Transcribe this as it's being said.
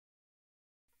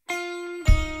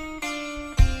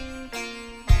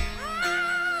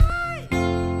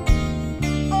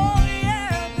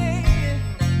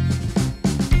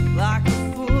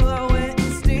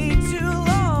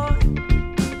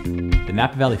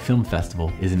Napa Valley Film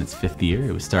Festival is in its 5th year.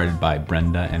 It was started by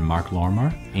Brenda and Mark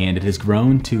Lorimer, and it has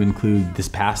grown to include this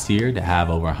past year to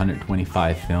have over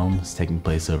 125 films taking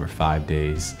place over 5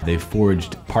 days. They've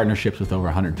forged partnerships with over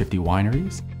 150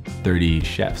 wineries, 30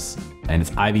 chefs, and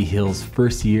it's Ivy Hill's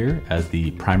first year as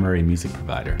the primary music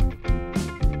provider.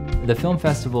 The film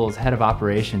festival's head of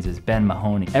operations is Ben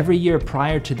Mahoney. Every year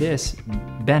prior to this,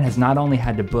 Ben has not only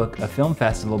had to book a film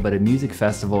festival, but a music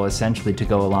festival essentially to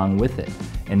go along with it.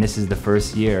 And this is the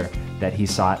first year that he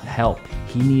sought help.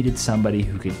 He needed somebody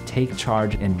who could take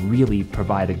charge and really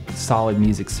provide a solid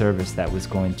music service that was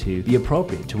going to be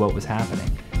appropriate to what was happening.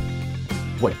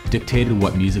 What dictated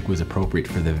what music was appropriate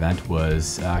for the event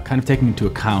was kind of taking into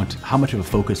account how much of a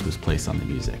focus was placed on the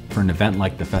music. For an event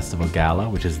like the Festival Gala,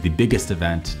 which is the biggest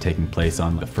event taking place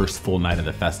on the first full night of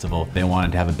the festival, they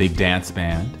wanted to have a big dance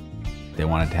band, they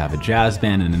wanted to have a jazz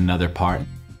band in another part,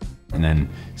 and then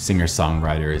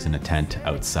singer-songwriters in a tent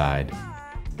outside.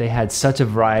 They had such a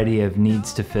variety of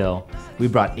needs to fill. We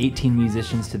brought 18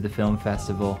 musicians to the film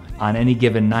festival. On any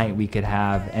given night, we could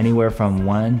have anywhere from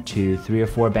 1 to 3 or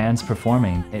 4 bands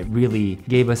performing. It really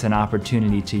gave us an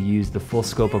opportunity to use the full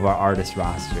scope of our artist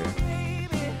roster.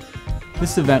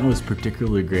 This event was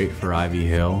particularly great for Ivy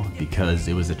Hill because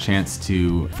it was a chance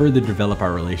to further develop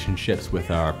our relationships with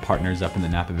our partners up in the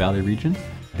Napa Valley region.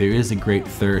 There is a great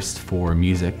thirst for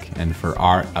music and for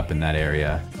art up in that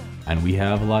area. And we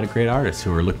have a lot of great artists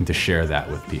who are looking to share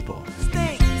that with people.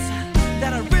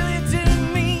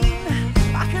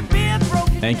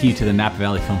 Thank you to the Napa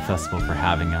Valley Film Festival for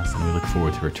having us, and we look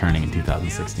forward to returning in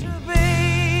 2016.